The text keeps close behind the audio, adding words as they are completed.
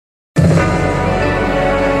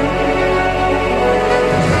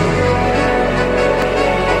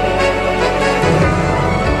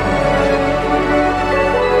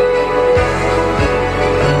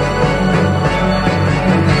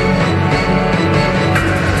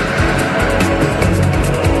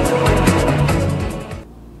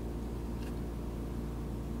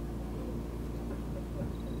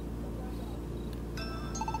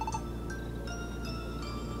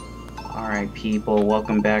people?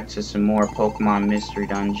 Welcome back to some more Pokemon Mystery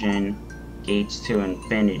Dungeon Gates to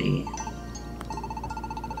Infinity.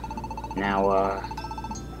 Now,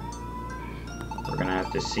 we're gonna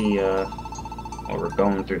have to see, well, we're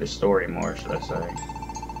going through the story more, should I say.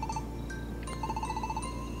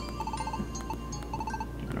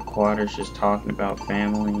 And Aquater's just talking about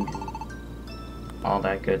family and all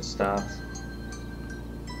that good stuff.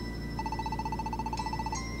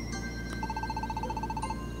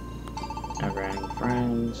 Never ending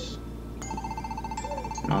friends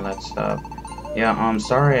and all that stuff. Yeah, I'm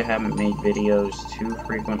sorry I haven't made videos too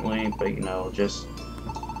frequently, but you know, just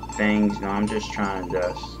things, you know, I'm just trying to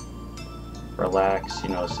just relax, you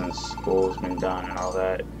know, since school's been done and all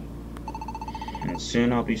that. And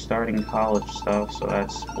soon I'll be starting college stuff, so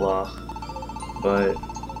that's blah. But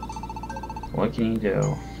what can you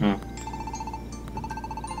do?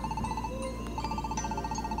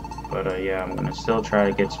 But yeah, I'm gonna still try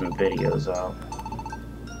to get some videos out.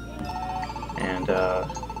 And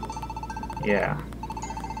yeah.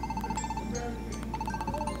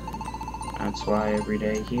 That's why every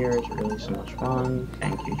day here is really so much fun.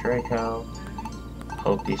 Thank you, Draco.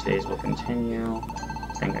 Hope these days will continue.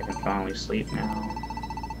 I think I can finally sleep now.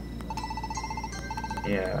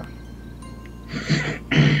 Yeah.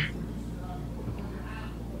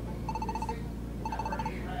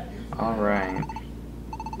 Alright.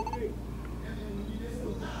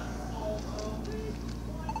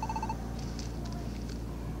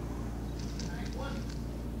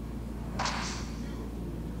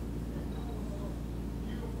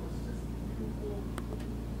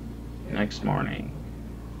 Next morning.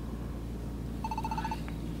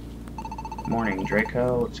 Morning,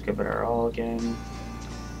 Draco. Let's give it our all again.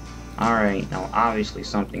 Alright, now obviously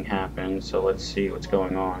something happened, so let's see what's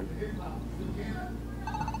going on.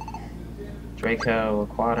 Draco,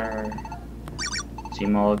 Aquater,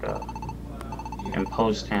 T-Mulga, and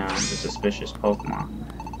Post Town, the suspicious Pokemon.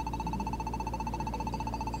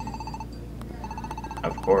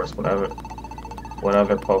 Of course, what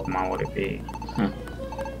other Pokemon would it be?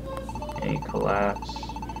 A collapse,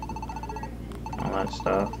 all that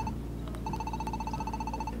stuff.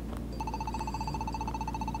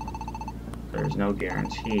 There's no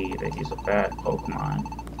guarantee that he's a bad Pokemon.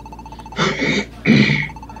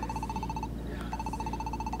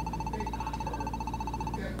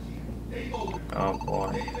 Oh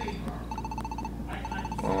boy.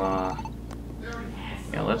 Well,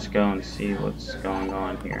 yeah, let's go and see what's going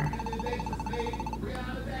on here.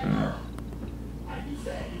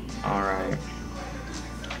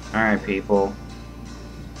 Alright, people.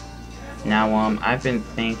 Now, I've been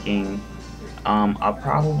thinking, I'll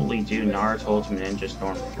probably do Naruto Ultimate Ninja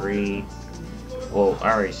Storm 3. Well,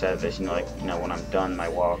 I already said this, you know, like, you know, when I'm done my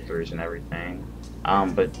walkthroughs and everything.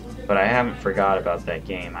 But I haven't forgot about that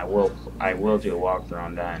game. I will do a walkthrough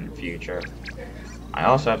on that in the future. I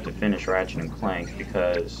also have to finish Ratchet and Clank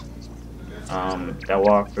because, that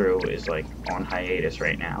walkthrough is, like, on hiatus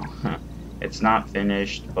right now. It's not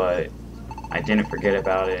finished, but I didn't forget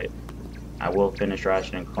about it. I will finish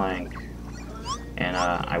Ratchet and Clank. And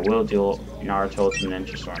I will do Naruto Ultimate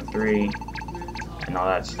Ninja Storm 3 and all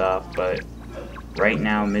that stuff, but right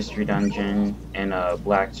now Mystery Dungeon and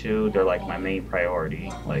Black 2, they're like my main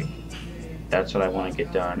priority. Like, that's what I want to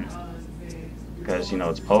get done. Because, you know,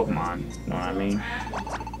 it's Pokemon, you know what I mean?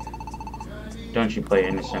 Don't you play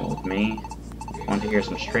innocent with me? Want to hear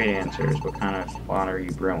some straight answers. What kind of plot are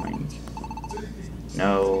you brewing?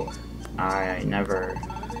 No, I never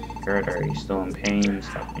hurt her. He's still in pain,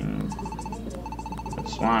 stopping. But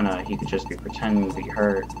Swanna, he could just be pretending to be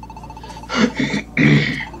hurt.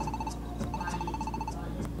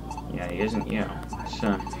 Yeah, he isn't you.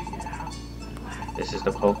 So, this is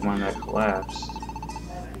the Pokemon that collapsed.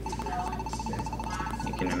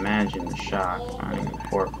 You can imagine the shock finding the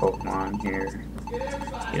poor Pokemon here.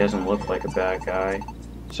 He doesn't look like a bad guy.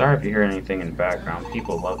 Sorry if you hear anything in the background.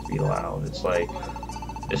 People love to be loud. It's like,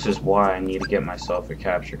 this is why I need to get myself a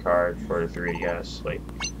capture card for the 3DS. Like,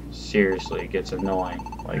 seriously, it gets annoying.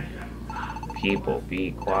 Like, people,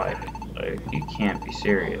 be quiet. Like, you can't be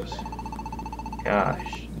serious.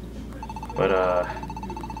 Gosh. But,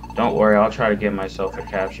 don't worry, I'll try to get myself a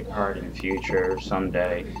capture card in the future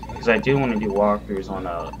someday. Because I do want to do walkthroughs on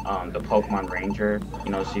the Pokemon Ranger,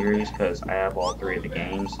 you know, series, because I have all 3 of the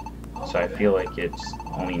games. So I feel like it's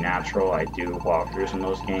only natural I do walkthroughs in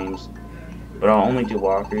those games. But I'll only do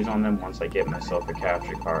walkthroughs on them once I get myself a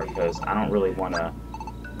capture card, because I don't really want to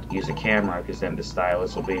use a camera, because then the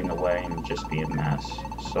stylus will be in the way and just be a mess.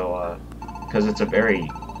 So, because it's a very,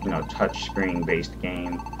 you know, touchscreen based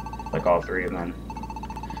game, like all 3 of them.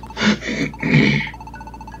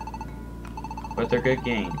 But they're good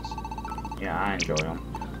games. Yeah, I enjoy them.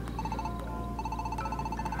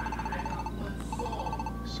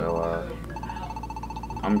 So,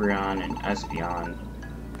 Umbreon and Espeon.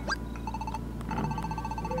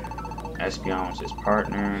 Espeon was his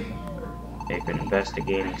partner. They've been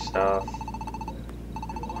investigating stuff.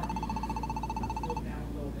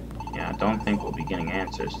 Yeah, I don't think we'll be getting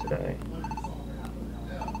answers today.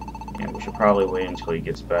 Yeah, we should probably wait until he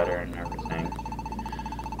gets better and everything.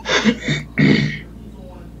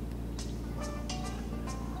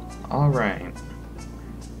 Alright.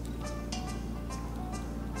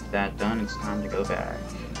 With that done, it's time to go back.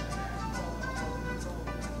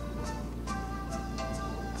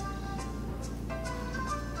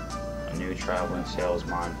 A new traveling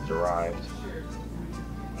salesman has arrived.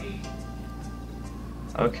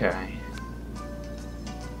 Okay.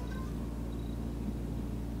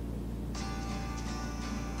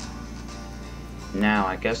 Now,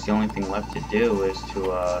 I guess the only thing left to do is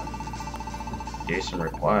to, do some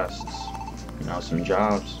requests. You know, some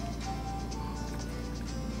jobs.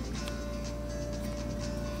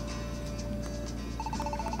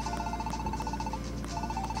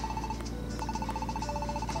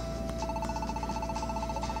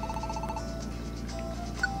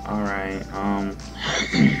 Alright,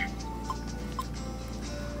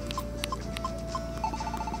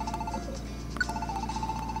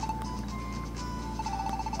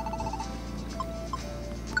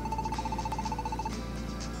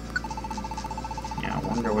 yeah, I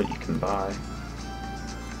wonder what you can buy.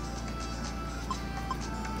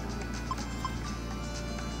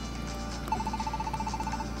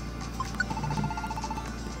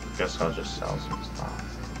 Guess I'll just sell some stuff.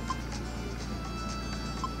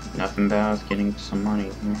 Nothing bad with getting some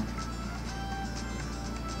money here.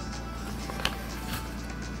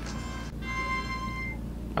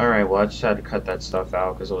 Alright, well I just had to cut that stuff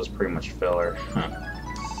out because it was pretty much filler.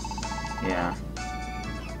 Yeah.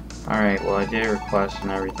 Alright, well I did a request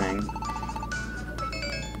and everything.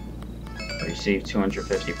 Received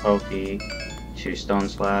 250 Poke, 2 Stone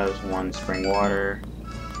Slabs, 1 Spring Water,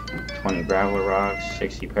 20 Graveler Rocks,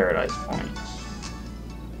 60 Paradise Points.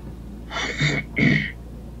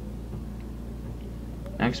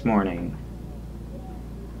 Next morning.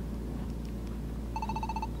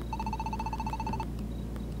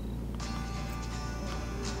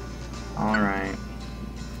 Alright.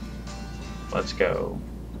 Let's go.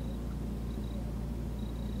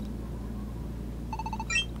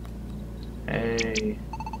 Hey.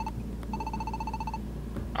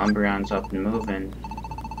 Umbreon's up and moving.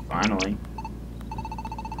 Finally.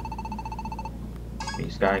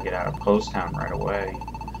 He's gotta get out of Post Town right away.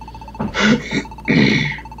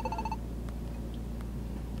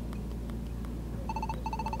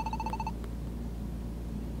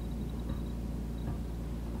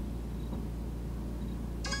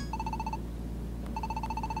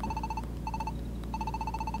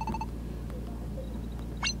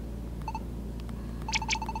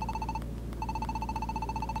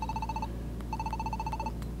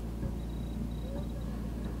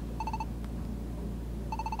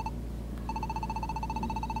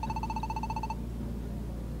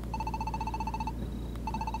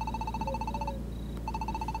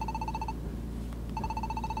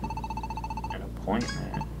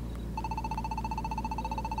 Appointment.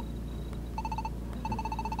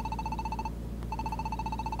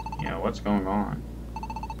 Yeah, what's going on?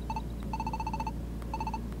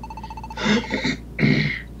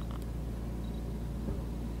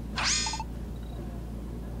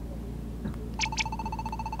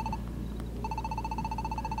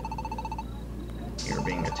 You're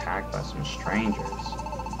being attacked by some strangers.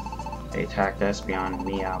 They attacked Espeon and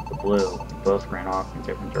me out of the blue. We both ran off in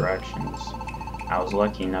different directions. I was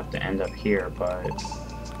lucky enough to end up here, but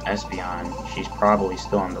Espeon, she's probably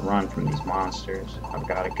still on the run from these monsters. I've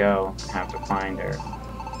got to go. I have to find her.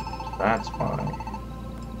 So that's why.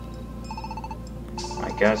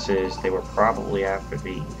 My guess is they were probably after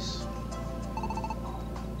these.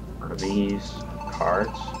 Are these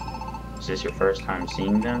cards? Is this your first time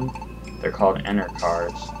seeing them? They're called Enter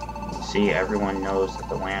cards. See, everyone knows that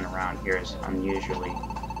the land around here is unusually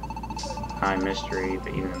high mystery,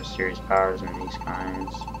 but even the mysterious powers in these kinds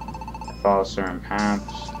that follow certain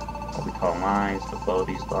paths, what we call lines, that follow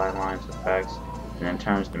these lines effects, and in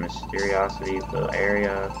terms of the mysteriosity of the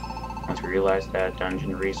area, once we realize that,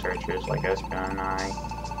 dungeon researchers like Espeon and I,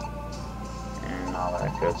 and all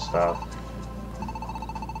that good stuff.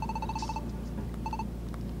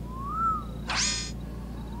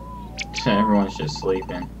 Everyone's just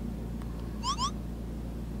sleeping.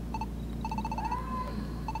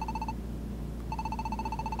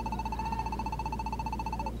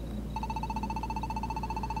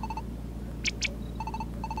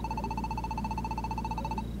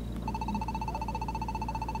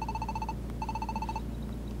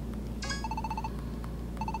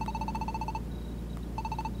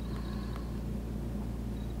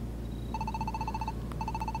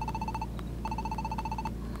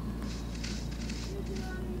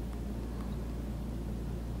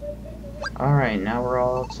 Alright, now we're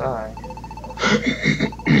all outside.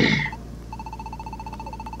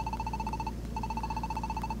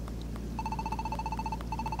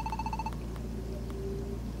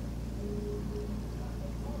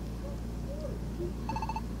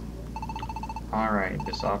 Alright,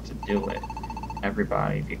 this ought to do it.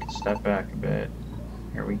 Everybody, if you could step back a bit.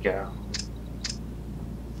 Here we go.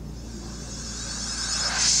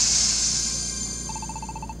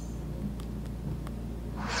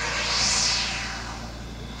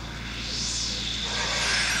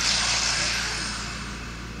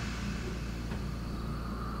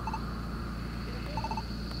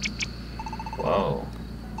 Whoa.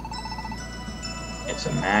 It's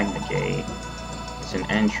a magna gate. It's an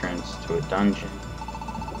entrance to a dungeon.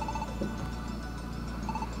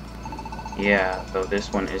 Yeah, though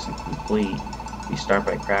this one isn't complete. We start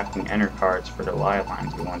by crafting enter cards for the lie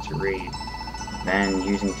lines we want to read. Then,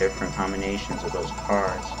 using different combinations of those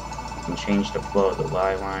cards, we can change the flow of the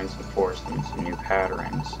lie lines and force them into new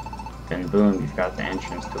patterns. Then boom, you've got the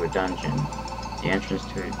entrance to a dungeon. The entrance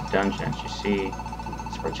to a dungeon, as you see,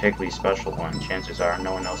 is a particularly special one. Chances are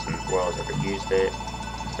no one else in this world has ever used it.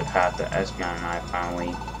 It's the path that Espeon and I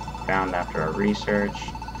finally found after our research.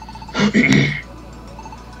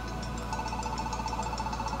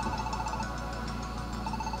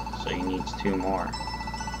 So he needs 2 more.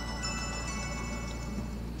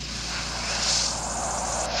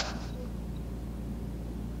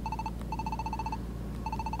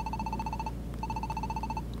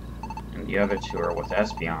 And the other 2 are with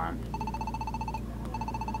Espeon.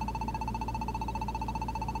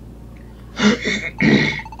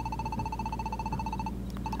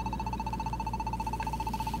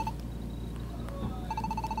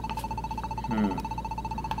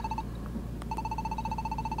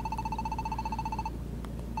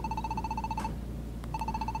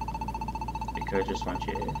 I just want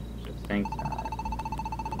you to think that.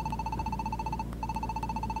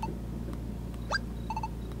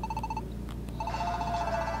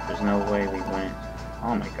 There's no way we went.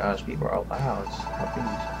 Oh my gosh, people are loud. Stop being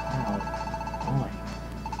so loud.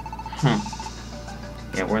 Oh.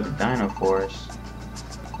 Yeah, we're the Dino Force.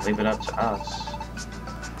 Leave it up to us.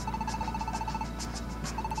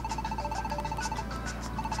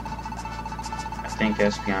 I think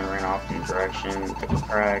Espeon ran off in the direction of the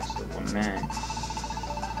Crags of Lament.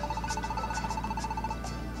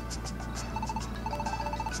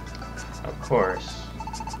 Of course.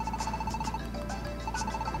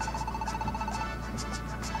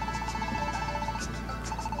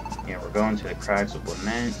 Yeah, we're going to the Crags of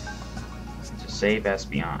Lament to save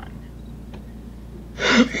Espeon.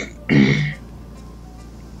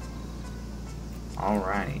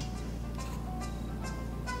 Alright.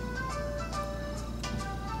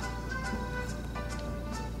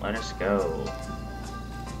 Let us go.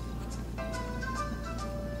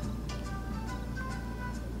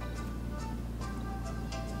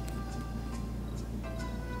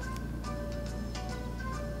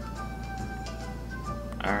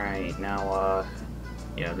 Alright, now,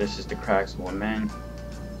 this is the Crags of Lament.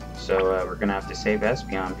 So, we're gonna have to save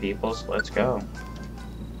Espeon, people, so let's go.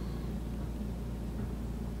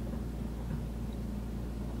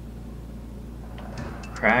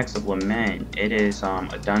 Crags of Lament. It is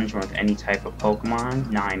a dungeon with any type of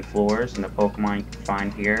Pokemon, 9 floors, and the Pokemon you can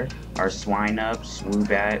find here are Swinub,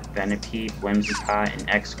 Swoobat, Venipede, Whimsicott, and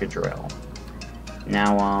Excadrill.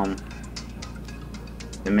 Now,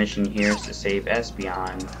 the mission here is to save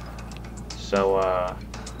Espeon. So,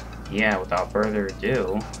 yeah, without further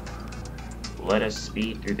ado, let us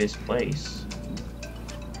speed through this place.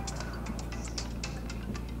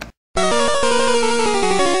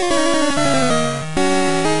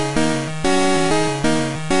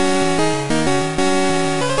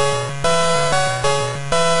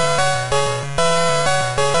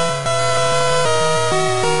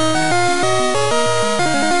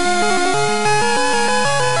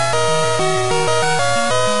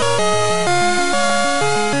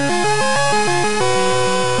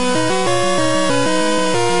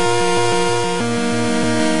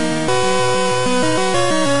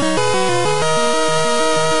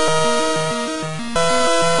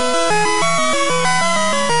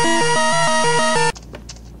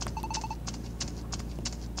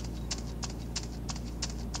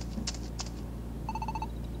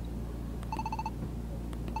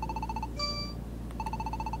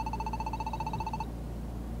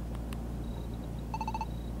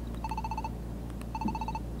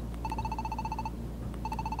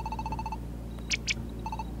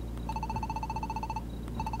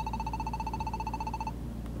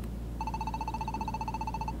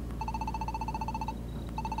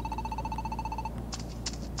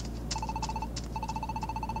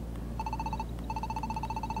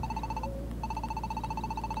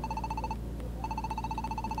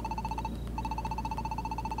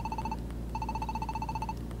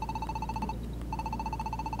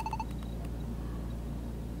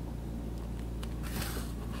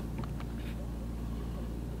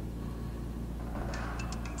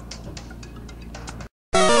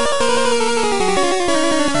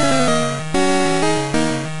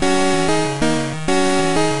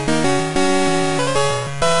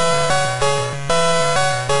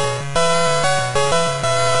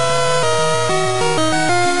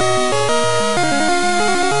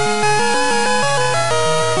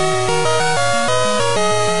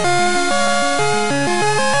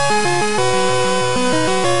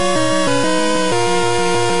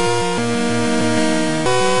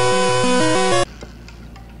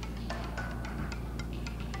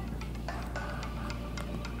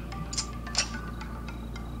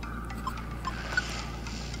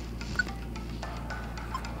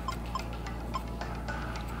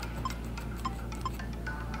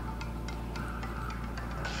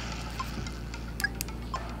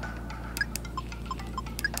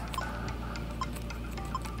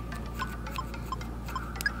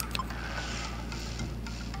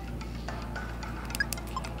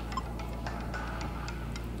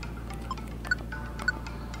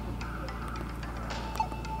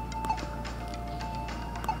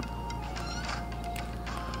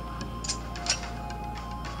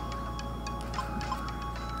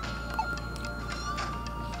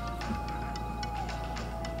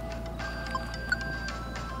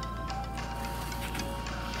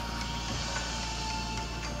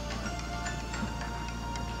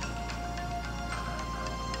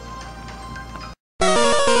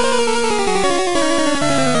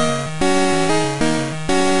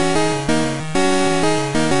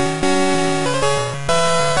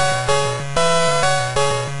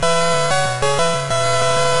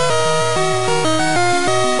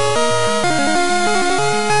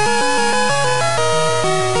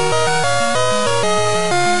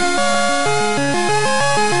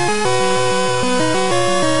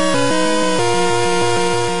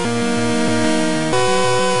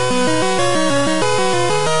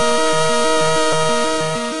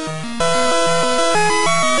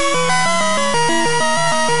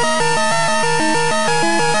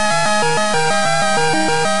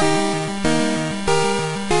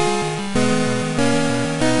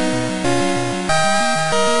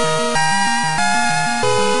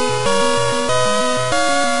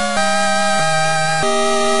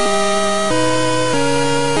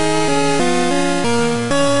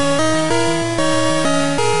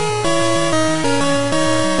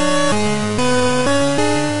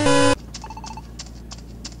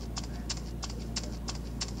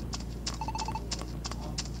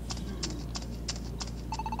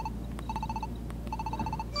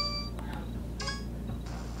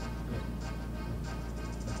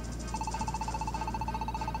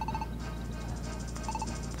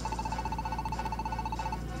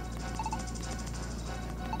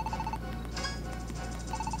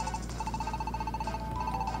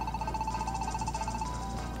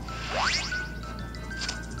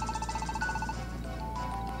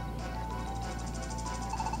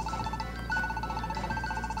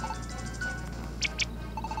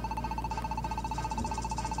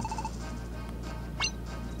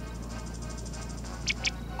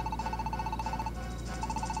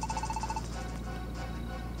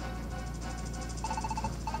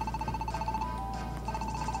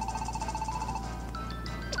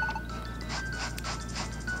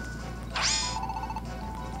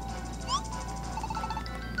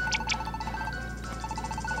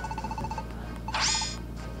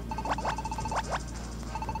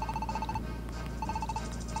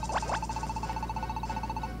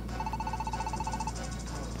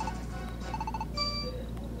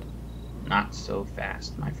 so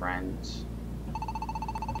fast, my friends.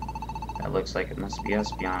 That looks like it must be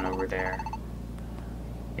Espeon over there.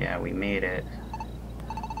 Yeah, we made it.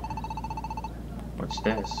 What's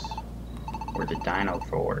this? We're the Dino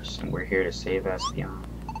Force, and we're here to save Espeon.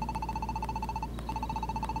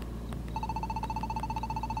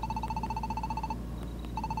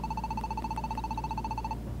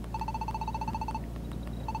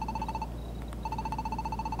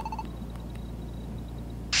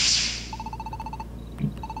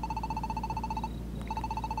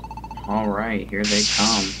 Alright, here they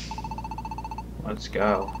come. Let's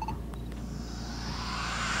go.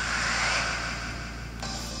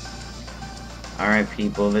 Alright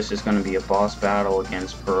people, this is going to be a boss battle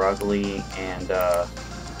against Perugly and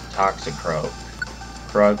Toxicroak.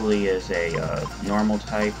 Perugly is a normal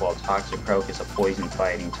type, while Toxicroak is a poison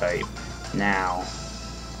fighting type. Now,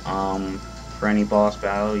 for any boss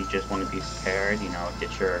battle, you just want to be prepared, you know,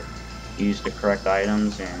 use the correct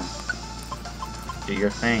items and do your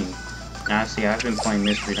thing. Now, see, I've been playing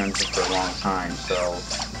Mystery Dungeon for a long time, so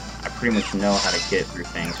I pretty much know how to get through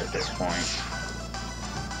things at this point.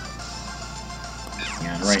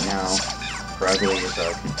 Yeah, and right now, Bradley is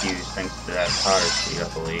confused thanks to that powder seed, I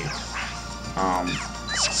believe. Charm.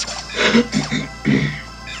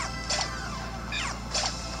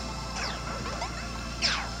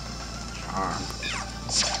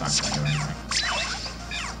 It's not gonna do anything.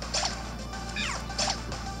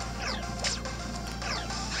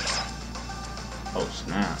 Oh,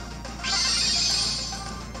 snap.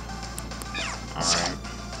 Alright.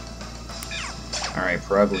 Alright,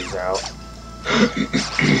 Perugly's out. Oh,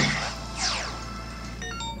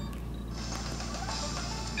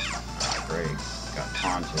 great. Got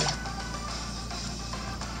taunted.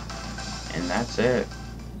 And that's it.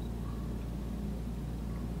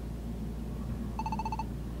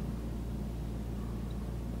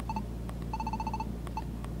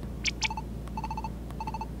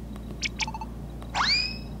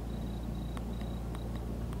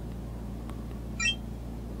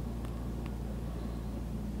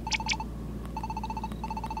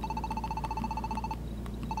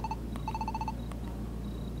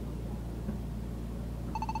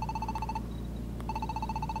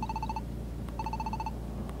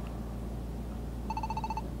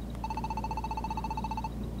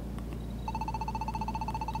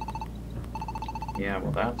 Yeah,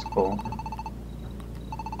 well, that's cool.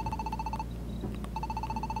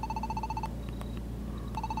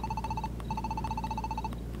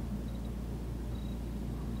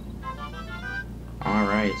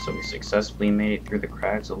 Alright, so we successfully made it through the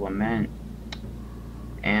Crags of Lament.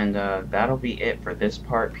 And that'll be it for this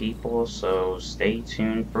part, people, so stay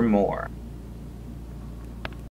tuned for more.